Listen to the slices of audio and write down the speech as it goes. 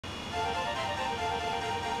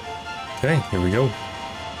Okay, here we go.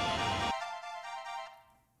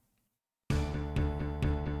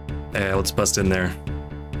 Yeah, let's bust in there.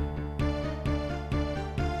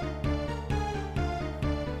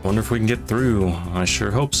 Wonder if we can get through. I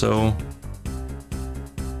sure hope so.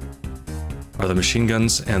 Are the machine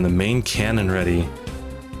guns and the main cannon ready?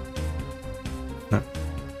 Huh.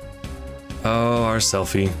 Oh, our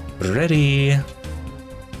selfie. Ready.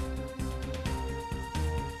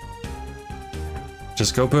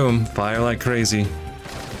 Just go boom. Fire like crazy.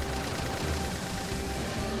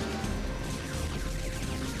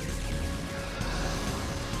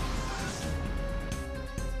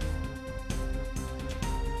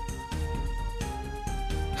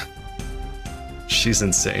 She's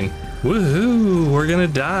insane. Woohoo! We're gonna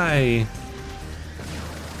die!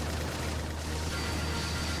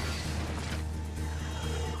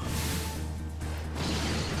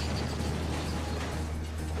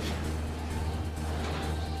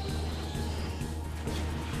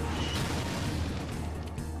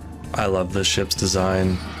 I love this ship's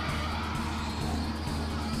design.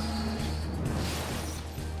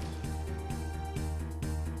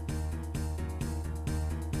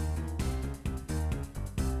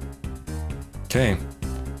 Okay,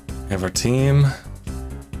 we have our team.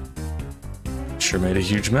 Sure made a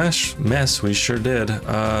huge mess. We sure did.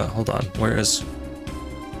 Hold on. Where is?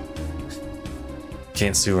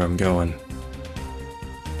 Can't see where I'm going.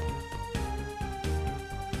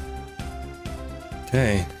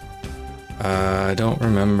 Okay. I don't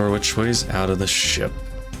remember which way's out of the ship.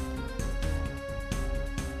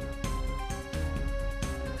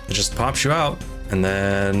 It just pops you out and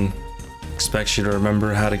then expects you to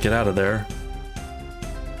remember how to get out of there.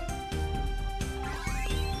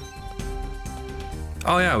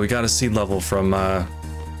 Oh yeah, we got a seed level from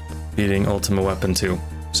beating Ultima Weapon 2.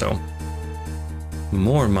 So,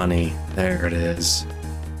 more money. There it is.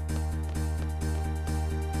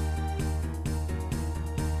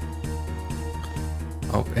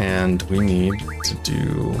 Oh, and we need to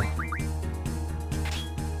do...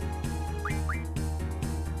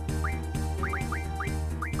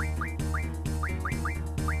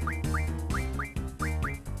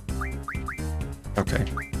 Okay.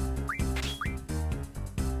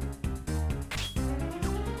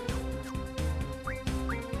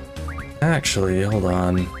 Actually, hold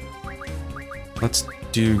on. Let's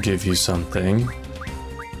give you something.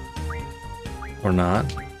 Or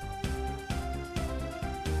not.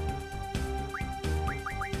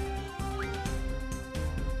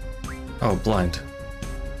 Oh, blind.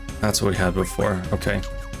 That's what we had before. Okay.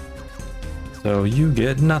 So you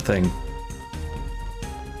get nothing.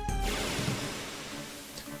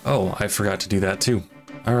 Oh, I forgot to do that too.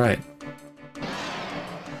 Alright.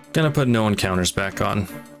 Gonna put no encounters back on.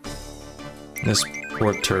 This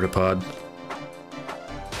poor turtipod.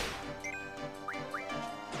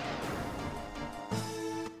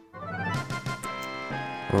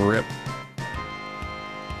 Rip.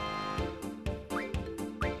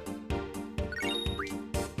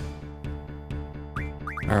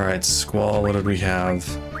 Alright, Squall, what did we have?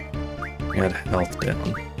 We had health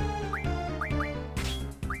down.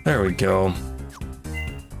 There we go.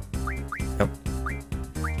 Yep.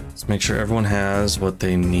 Let's make sure everyone has what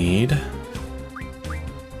they need.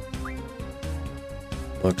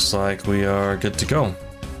 Looks like we are good to go.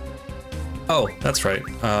 Oh, that's right.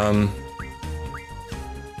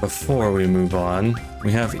 Before we move on,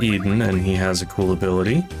 we have Eden, and he has a cool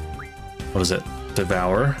ability. What is it?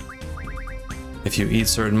 Devour. If you eat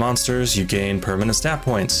certain monsters, you gain permanent stat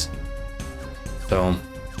points. So,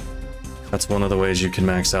 that's one of the ways you can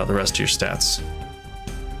max out the rest of your stats.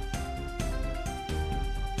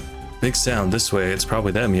 Big sound this way, it's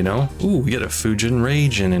probably them, you know? Ooh, we get a Fujin and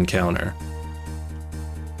Raijin encounter.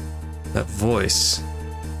 That voice.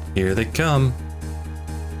 Here they come.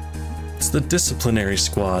 It's the disciplinary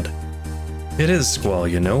squad. It is Squall,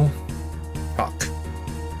 you know. Rock.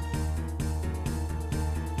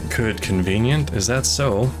 Good, convenient. Is that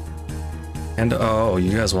so? And oh,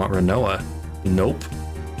 you guys want Renoa? Nope.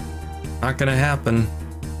 Not gonna happen.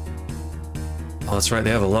 Oh, that's right, they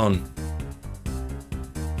have a loan.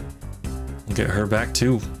 We'll get her back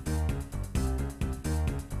too.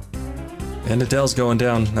 And Adele's going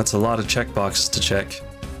down. That's a lot of checkboxes to check.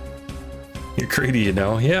 You're greedy, you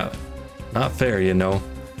know? Yeah. Not fair, you know.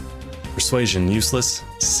 Persuasion, useless.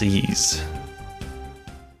 Seize.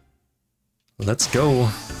 Let's go.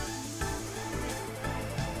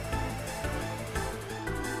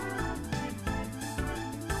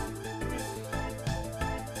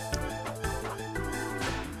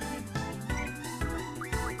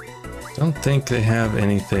 Don't think they have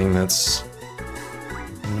anything that's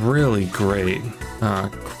really great. Ah,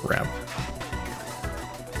 crap.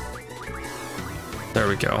 There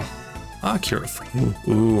we go. Ah, cure.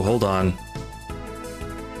 Ooh, hold on.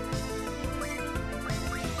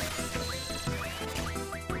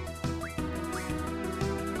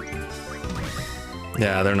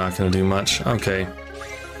 Yeah, they're not going to do much. Okay.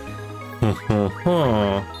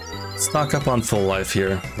 Stock up on full life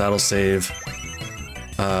here. That'll save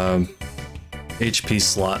HP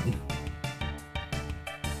slot.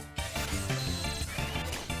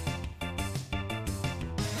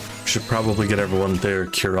 Should probably get everyone their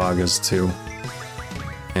Kiragas too.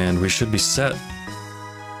 And we should be set.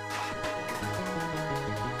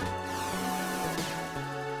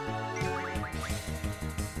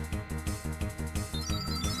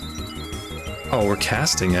 Oh, we're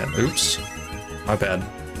casting it. Oops. My bad.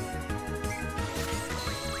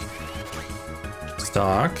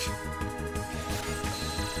 Stock.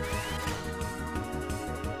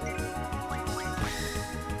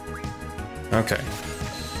 Okay.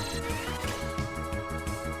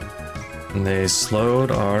 And they slowed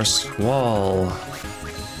our squall.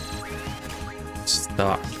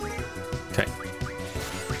 Stock. Okay.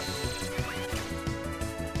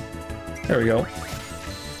 There we go.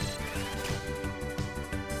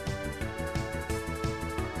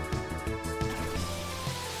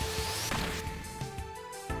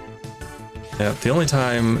 Yeah, the only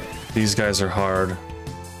time these guys are hard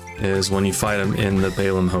is when you fight them in the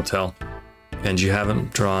Balaam Hotel. And you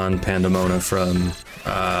haven't drawn Pandemona from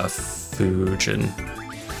Fujin,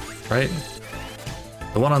 right?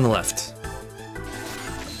 The one on the left.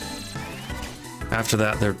 After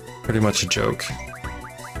that, they're pretty much a joke.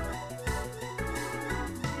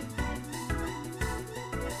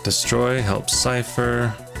 Destroy helps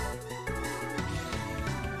Seifer.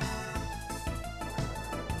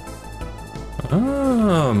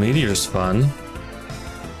 Oh, Meteor's fun.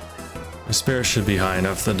 My spirit should be high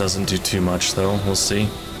enough that doesn't do too much, though. We'll see.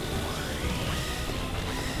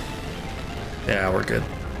 Yeah, we're good.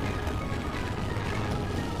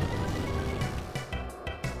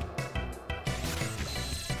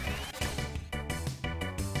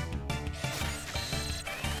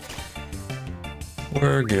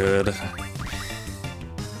 We're good.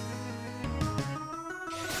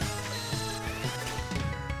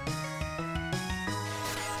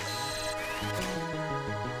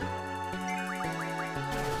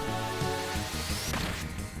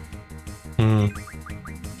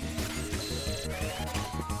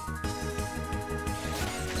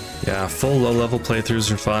 Yeah, full low-level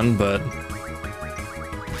playthroughs are fun, but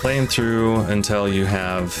playing through until you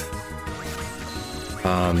have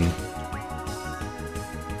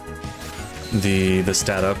the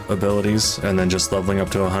stat up abilities and then just leveling up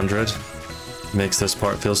to 100 makes this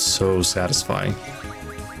part feel so satisfying.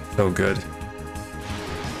 So good.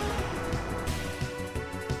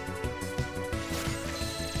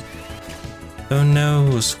 Oh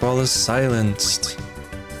no, Squall is silenced.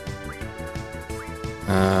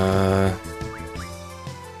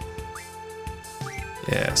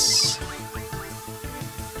 Yes.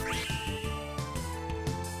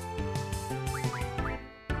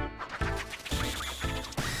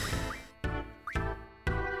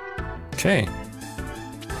 Okay.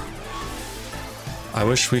 I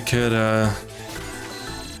wish we could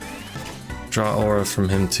draw aura from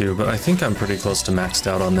him too, but I think I'm pretty close to maxed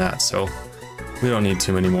out on that, so we don't need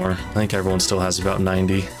too many more. I think everyone still has about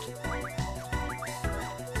 90.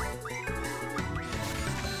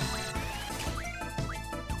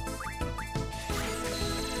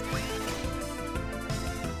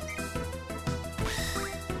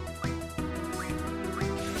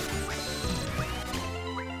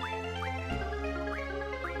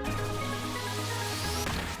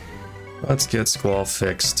 Let's get Squall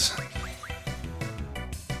fixed.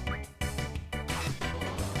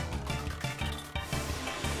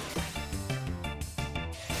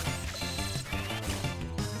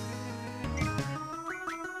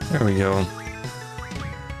 There we go.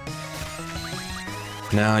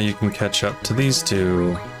 Now you can catch up to these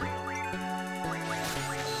two.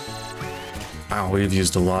 Wow, we've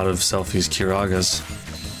used a lot of Selphie's Kiragas.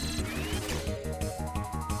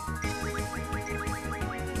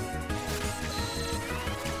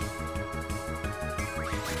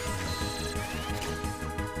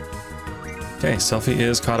 Okay, Selphie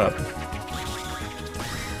is caught up.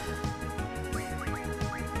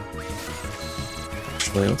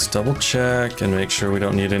 Actually, let's double check and make sure we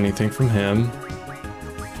don't need anything from him.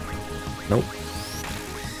 Nope.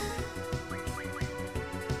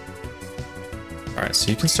 Alright,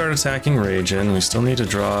 so you can start attacking Raijin. We still need to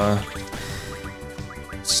draw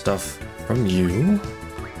stuff from you.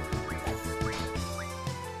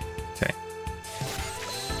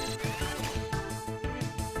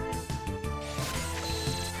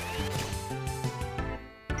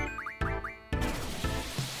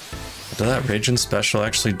 Did that Raijin special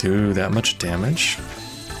actually do that much damage?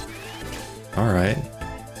 Alright.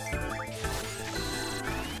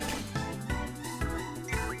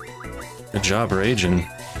 Good job, Raijin.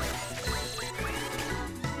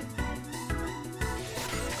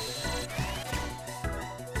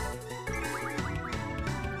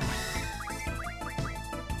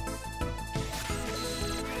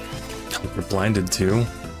 We're blinded too.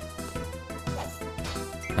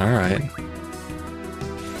 Alright.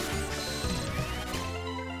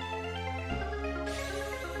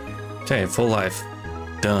 Okay, full life.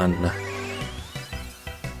 Done.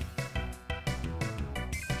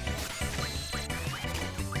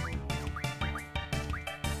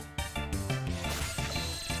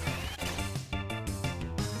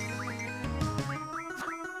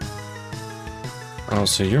 Oh,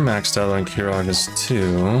 so you're maxed out on Kiragas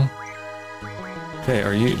too. Okay,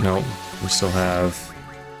 are you? No, we still have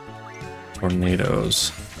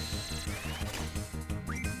tornadoes.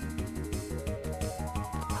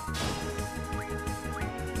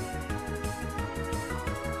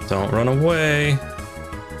 Don't run away.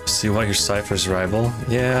 See why your Seifer's rival?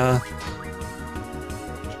 Yeah.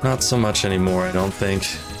 Not so much anymore, I don't think.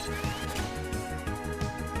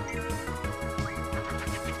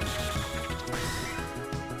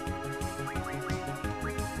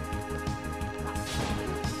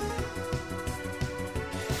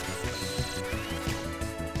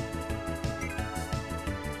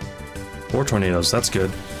 Four tornadoes, that's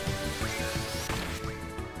good.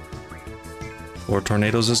 4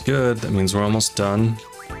 tornadoes is good. That means we're almost done.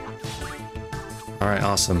 Alright,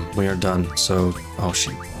 awesome. We are done. So, oh, she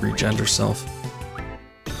regened herself.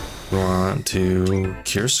 We want to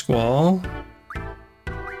cure Squall.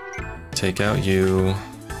 Take out you.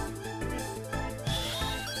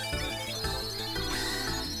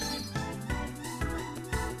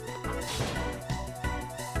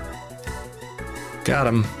 Got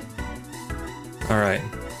him. Alright.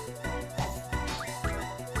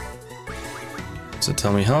 Does it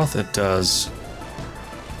tell me health? It does.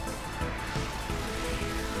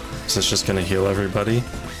 Is this just gonna heal everybody?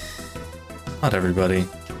 Not everybody.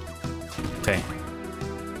 Okay.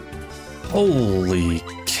 Holy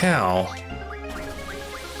cow.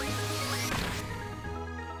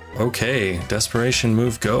 Okay, desperation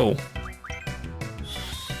move, go.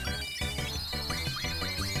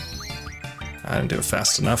 I didn't do it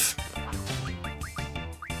fast enough.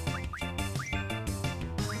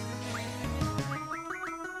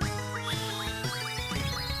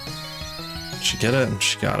 She get it?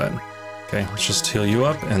 She got it. Okay, let's just heal you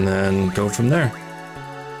up and then go from there.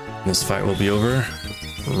 This fight will be over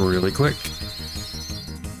really quick.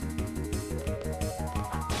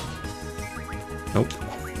 Nope.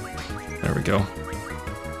 There we go.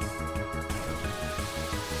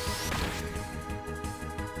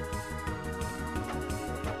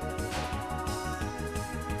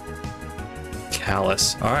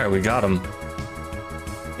 Callus. Alright, we got him.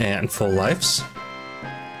 And full lives.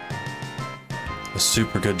 A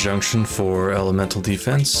super good junction for elemental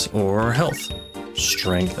defense or health.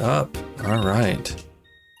 Strength up. Alright.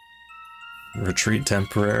 Retreat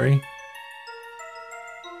temporary.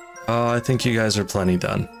 Oh, I think you guys are plenty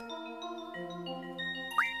done.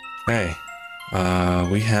 Okay.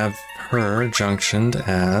 We have her junctioned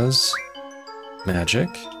as magic.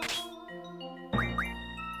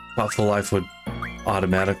 Thought full life would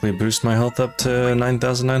automatically boost my health up to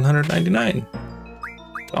 9,999.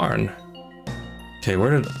 Darn. Okay,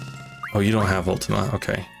 where did... Oh, you don't have Ultima.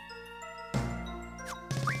 Okay.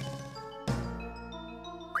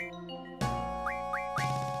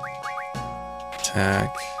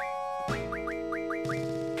 Attack.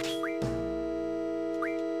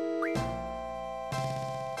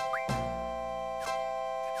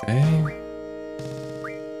 Okay.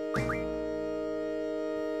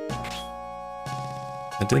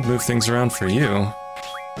 I did move things around for you.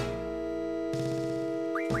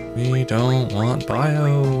 We don't want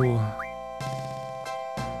bio.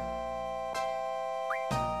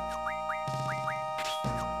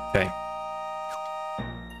 Okay.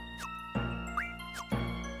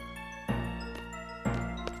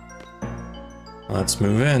 Let's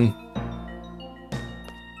move in.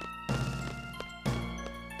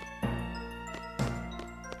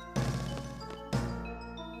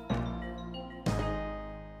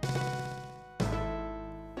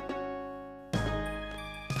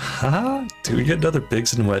 Haha, do we get another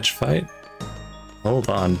Biggs and Wedge fight? Hold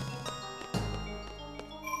on.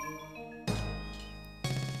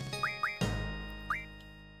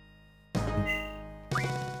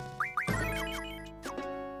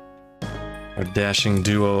 Our dashing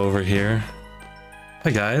duo over here.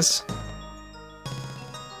 Hi guys.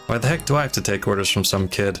 Why the heck do I have to take orders from some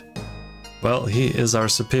kid? Well, he is our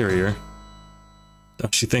superior.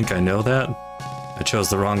 Don't you think I know that? I chose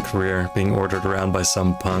the wrong career, being ordered around by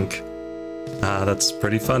some punk. Ah, that's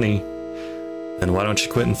pretty funny. Then why don't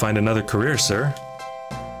you quit and find another career, sir?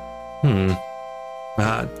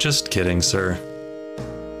 Just kidding, sir.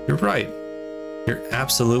 You're right. You're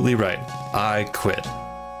absolutely right. I quit.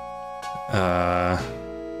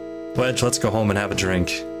 Wedge, let's go home and have a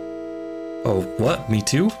drink. Oh, what? Me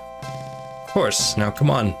too? Of course. Now, come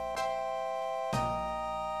on.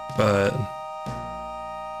 But...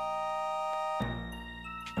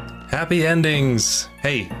 happy endings!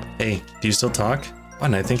 Hey, do you still talk? Why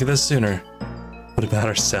didn't I think of this sooner? What about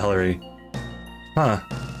our salary? Huh.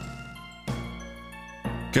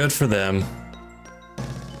 Good for them.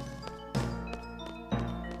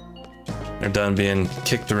 They're done being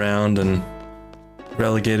kicked around and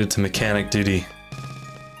relegated to mechanic duty.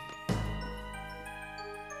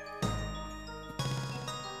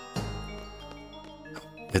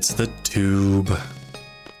 It's the tube.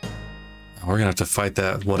 We're gonna have to fight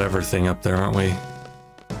that whatever thing up there, aren't we?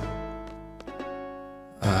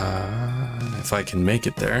 If I can make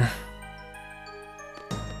it there.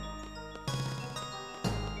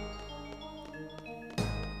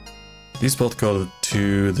 These both go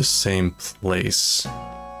to the same place,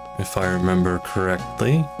 if I remember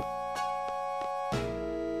correctly.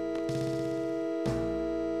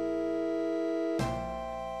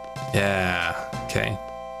 Yeah, okay.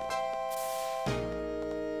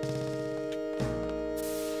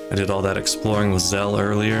 I did all that exploring with Zell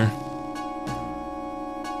earlier.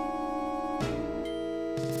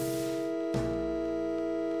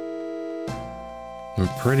 I'm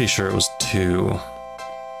pretty sure it was 2.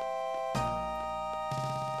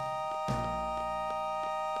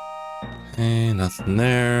 Okay, nothing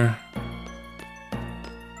there.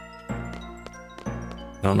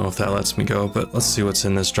 Don't know if that lets me go, but let's see what's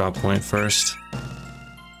in this drop point first.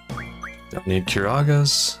 Don't need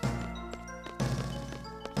Kiragas.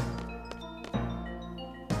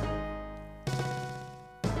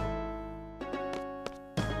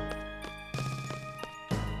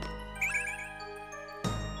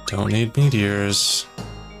 Don't need meteors.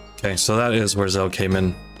 Okay, so that is where Zell came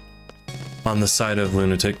in. On the side of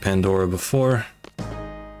Lunatic Pandora before.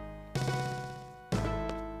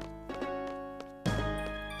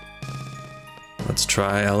 Let's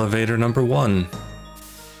try elevator number 1.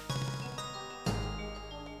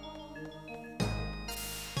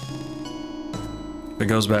 If it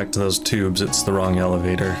goes back to those tubes, it's the wrong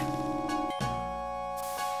elevator.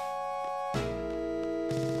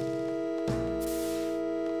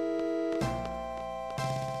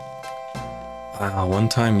 Wow,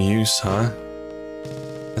 one-time use, huh?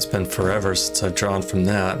 It's been forever since I've drawn from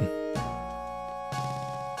that.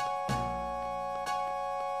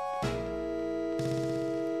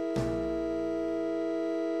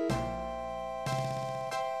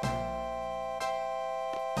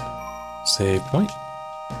 Save point.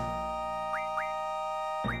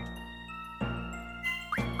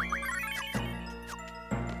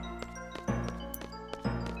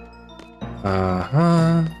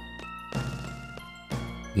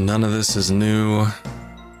 None of this is new.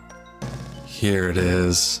 Here it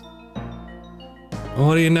is. Well,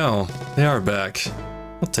 what do you know? They are back.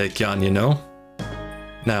 We'll take you on, you know.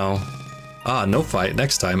 Now. No fight.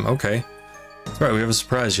 Next time. Okay. That's right, we have a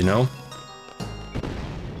surprise, you know.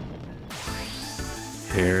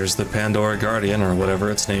 Here's the Pandora Guardian, or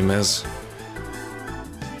whatever its name is.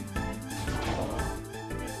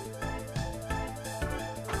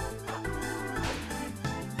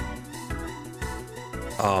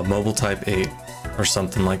 Mobile type 8, or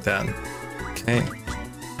something like that. Okay.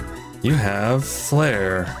 You have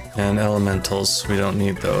Flare and Elementals. We don't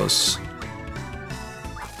need those.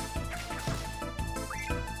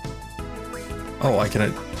 Oh, I can...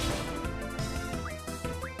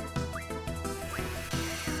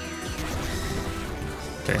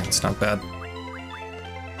 Okay, it's not bad.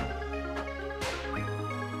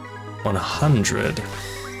 100.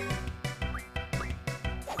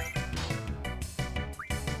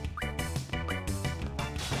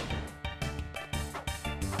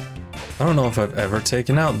 I don't know if I've ever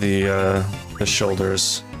taken out the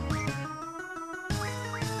shoulders.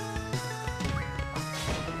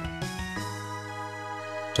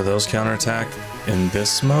 Do those counterattack in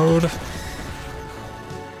this mode?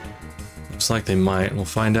 Looks like they might. We'll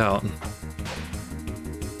find out.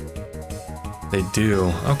 They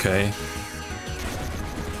do. Okay.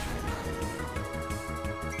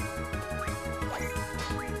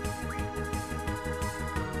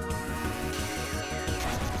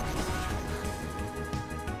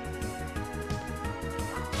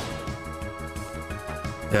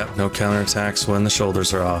 Yep, no counterattacks when the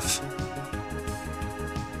shoulders are off.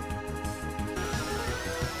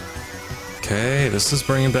 Okay, this is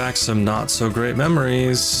bringing back some not so great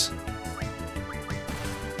memories.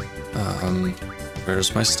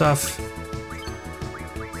 Where's my stuff?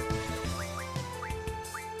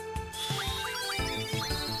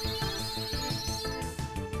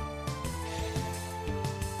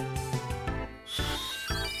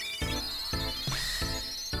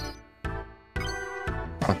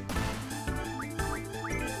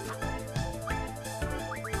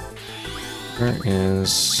 There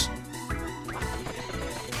is...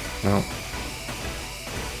 No.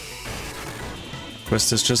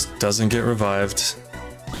 Quistis just doesn't get revived.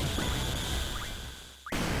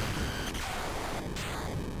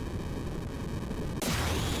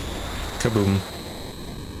 Kaboom.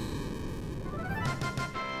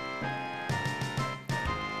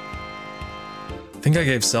 I think I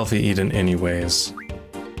gave Selfie Eden anyways.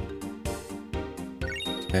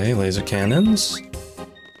 Okay, laser cannons.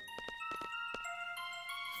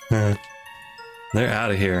 They're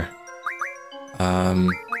out of here.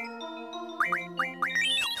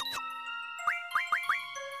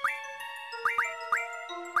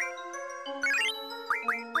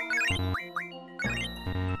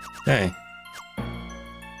 Okay.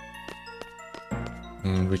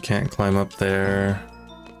 And we can't climb up there.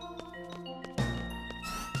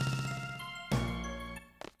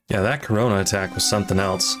 Yeah, that Corona attack was something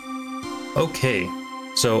else. Okay,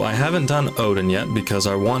 so I haven't done Odin yet because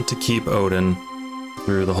I want to keep Odin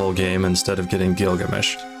through the whole game instead of getting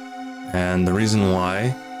Gilgamesh. And the reason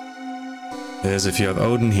why is if you have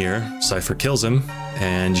Odin here, Seifer kills him,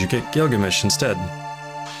 and you get Gilgamesh instead.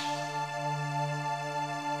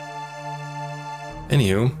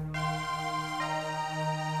 Anywho,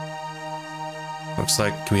 looks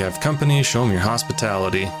like we have company. Show them your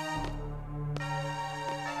hospitality.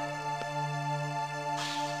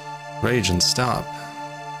 Raijin, stop.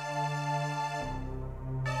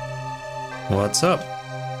 What's up?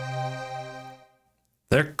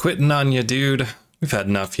 They're quitting on you, dude. We've had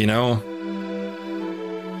enough, you know.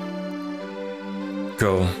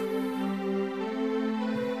 Go.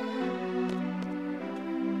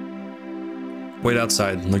 Wait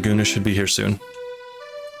outside. Laguna should be here soon.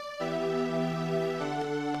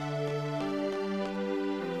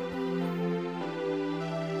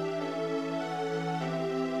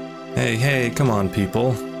 Hey, come on,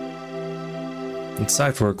 people. It's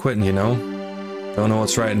Seifer we're quitting, you know. Don't know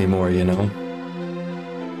what's right anymore, you know.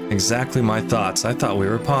 Exactly my thoughts. I thought we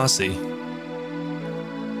were Posse.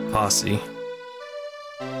 Posse.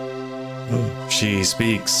 She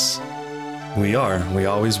speaks. We are. We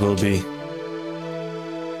always will be.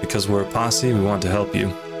 Because we're a Posse, we want to help you.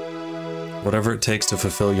 Whatever it takes to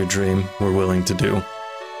fulfill your dream, we're willing to do.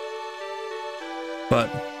 But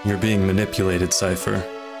you're being manipulated, Seifer.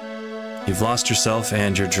 You've lost yourself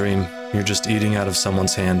and your dream. You're just eating out of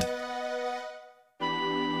someone's hand.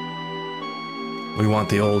 We want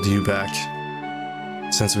the old you back.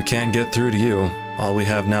 Since we can't get through to you, all we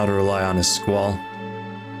have now to rely on is Squall.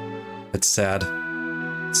 It's sad.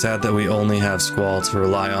 Sad that we only have Squall to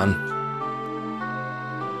rely on.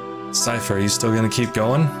 Seifer, are you still gonna keep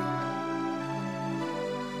going?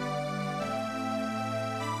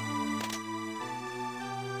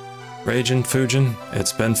 Raijin, Fujin,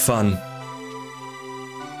 it's been fun.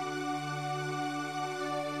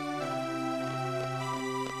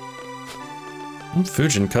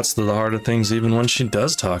 Fujin cuts to the heart of things even when she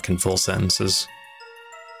does talk in full sentences.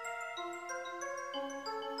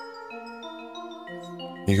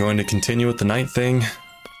 You going to continue with the night thing?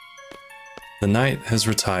 The knight has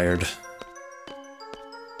retired.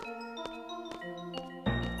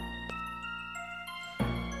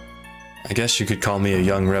 I guess you could call me a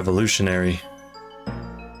young revolutionary.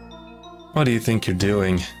 What do you think you're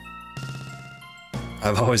doing?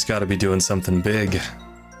 I've always got to be doing something big.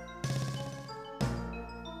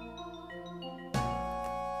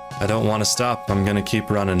 I don't want to stop. I'm gonna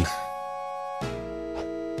keep running.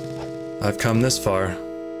 I've come this far.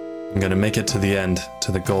 I'm gonna make it to the end,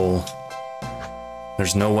 to the goal.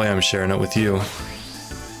 There's no way I'm sharing it with you.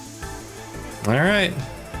 Alright.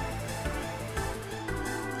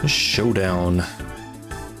 Showdown.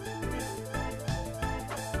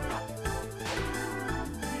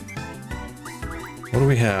 What do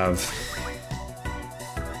we have?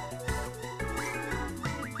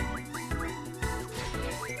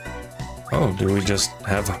 Oh, do we just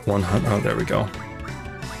have one hunt? Oh, there we go.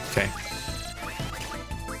 Okay.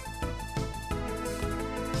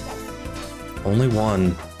 Only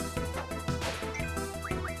one.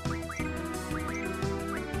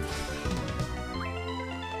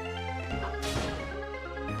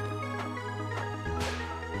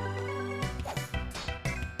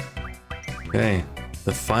 Okay,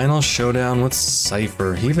 the final showdown with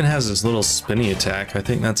Seifer. He even has his little spinny attack. I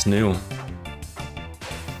think that's new.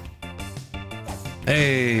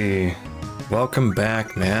 Hey, welcome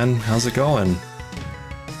back, man. How's it going?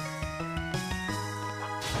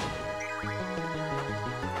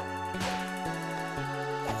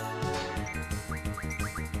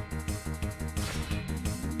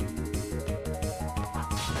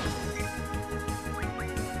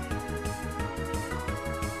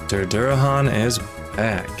 SeeDReborn is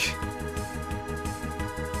back.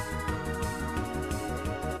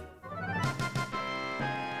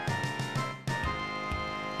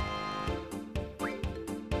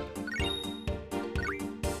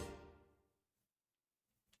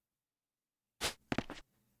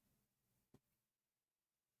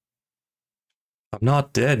 I'm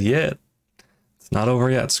not dead yet. It's not over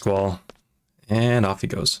yet, Squall. And off he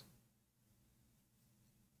goes.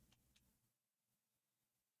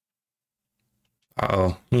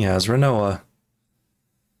 Uh-oh, he has Renoa.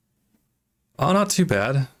 Oh, not too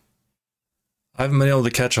bad. I haven't been able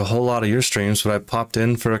to catch a whole lot of your streams, but I popped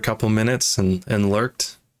in for a couple minutes and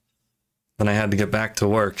lurked. Then I had to get back to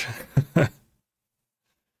work. But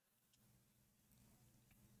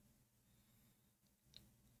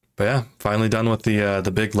yeah, finally done with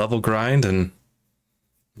the big level grind, and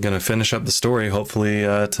I'm gonna finish up the story hopefully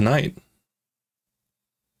tonight.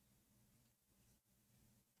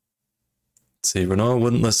 Let's see, Renoa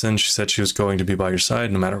wouldn't listen. She said she was going to be by your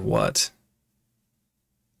side no matter what.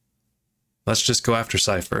 Let's just go after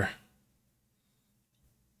Seifer.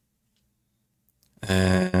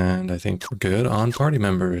 And I think we're good on party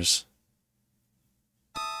members.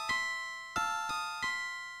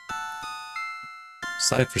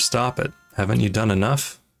 Seifer, stop it. Haven't you done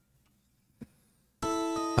enough?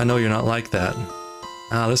 I know you're not like that.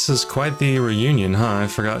 Ah, this is quite the reunion, huh? I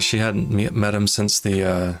forgot she hadn't met him since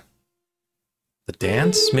the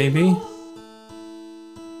dance, maybe?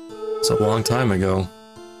 It's a long time ago.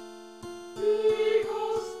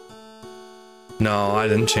 No, I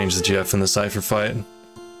didn't change the GF in the Seifer fight.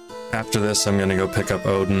 After this, I'm gonna go pick up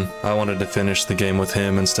Odin. I wanted to finish the game with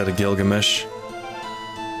him instead of Gilgamesh.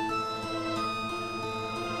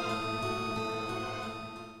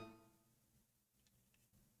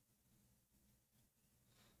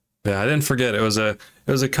 Yeah, I didn't forget. It was a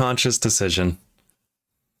conscious decision.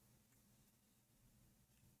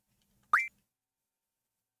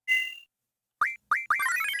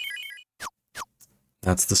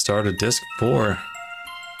 That's the start of Disc 4.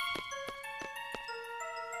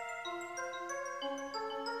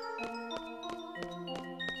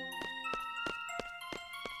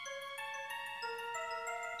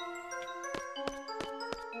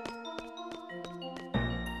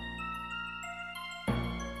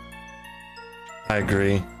 I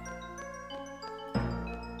agree.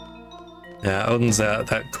 Yeah, Odin's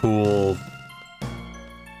that cool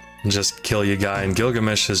just kill you guy, and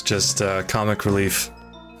Gilgamesh is just comic relief.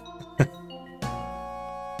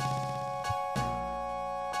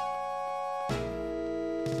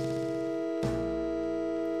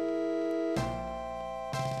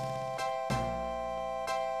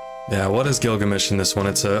 Yeah, what is Gilgamesh in this one?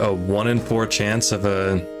 It's a 1 in 4 chance of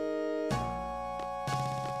a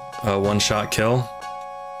one-shot kill.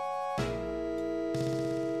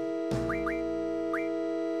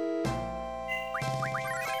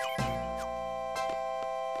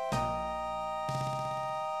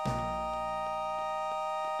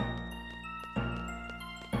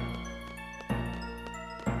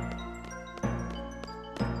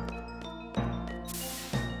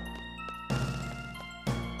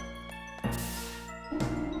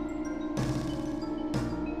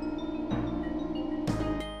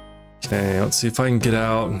 Okay, let's see if I can get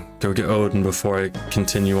out, go get Odin before I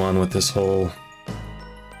continue on with this whole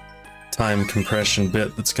time compression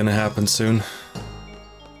bit that's gonna happen soon.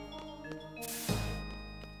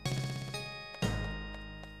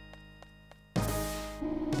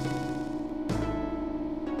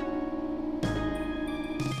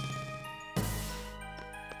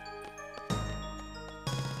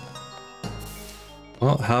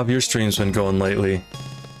 Well, how have your streams been going lately?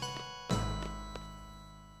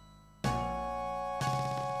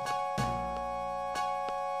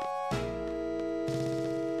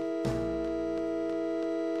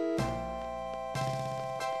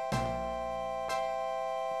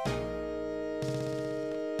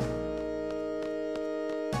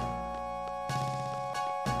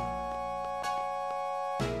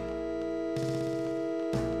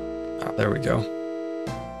 There we go.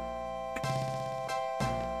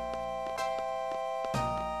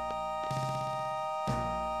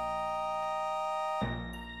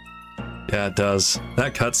 Yeah, it does.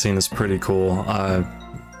 That cutscene is pretty cool.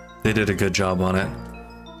 They did a good job on it.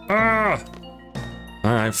 Ah!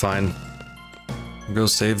 Alright, fine. I'll go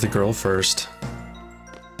save the girl first.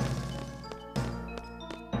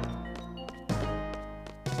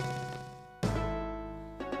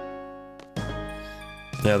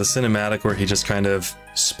 Yeah, the cinematic where he just kind of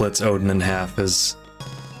splits Odin in half is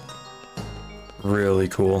really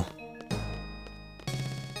cool.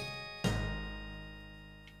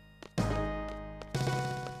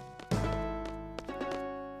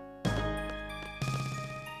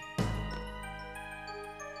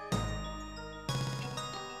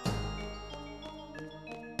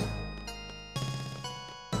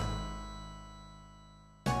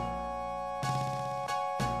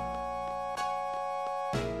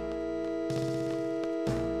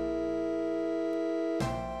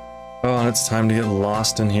 Oh, and it's time to get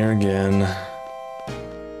lost in here again.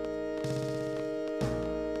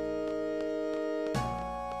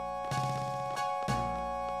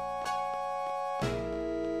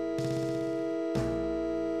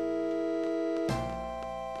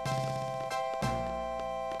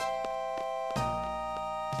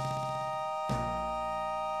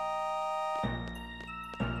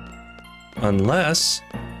 Unless...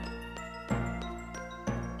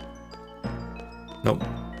 Nope.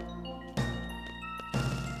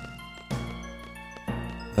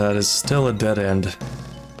 That is still a dead end.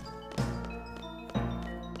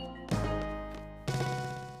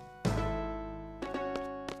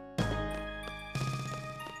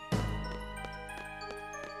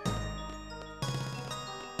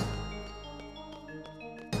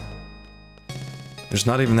 There's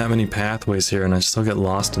not even that many pathways here, and I still get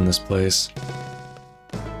lost in this place.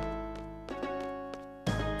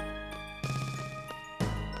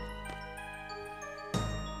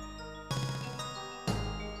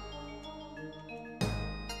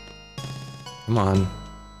 Come on.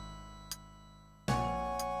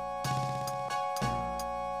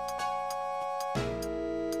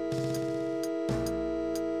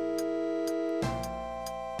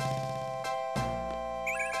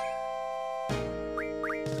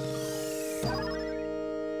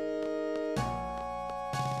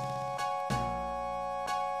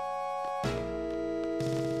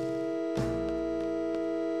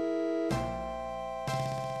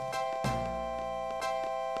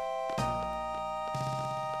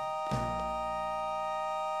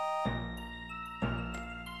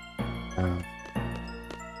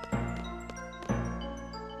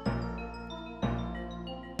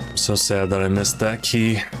 I'm so sad that I missed that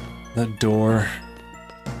key, that door.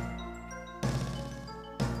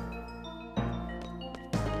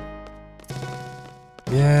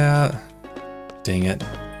 Yeah, dang it.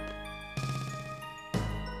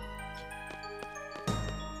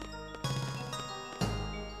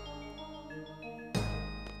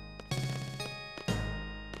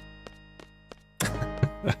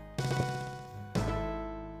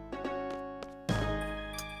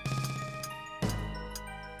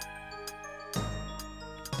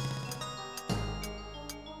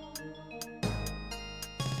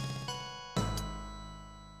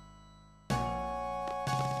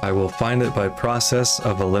 I will find it by process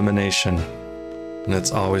of elimination. And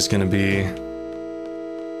it's always going to be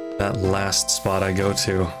that last spot I go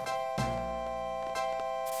to.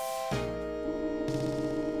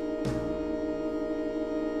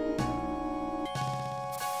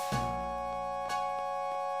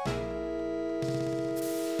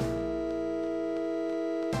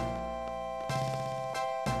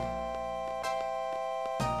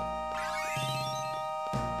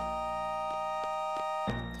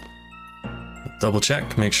 Double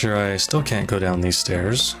check, make sure I still can't go down these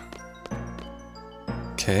stairs.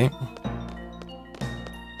 Okay.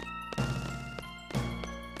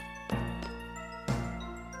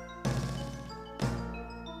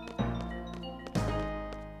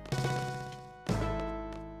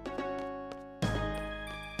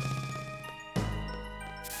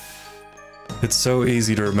 It's so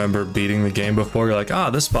easy to remember beating the game before. You're like, ah,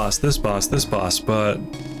 this boss, this boss, this boss, but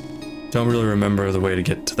don't really remember the way to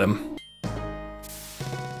get to them.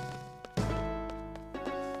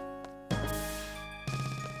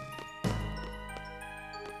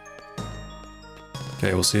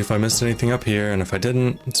 Okay, we'll see if I missed anything up here, and if I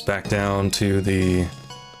didn't, it's back down to the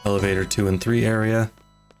elevator 2 and 3 area.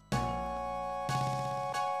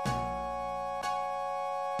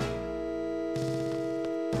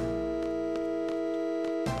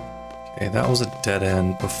 Okay, that was a dead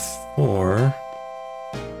end before.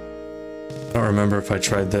 I don't remember if I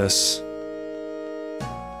tried this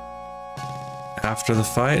after the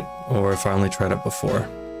fight, or if I only tried it before.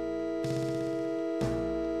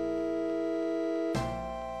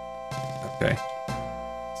 Okay.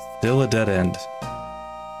 Still a dead end.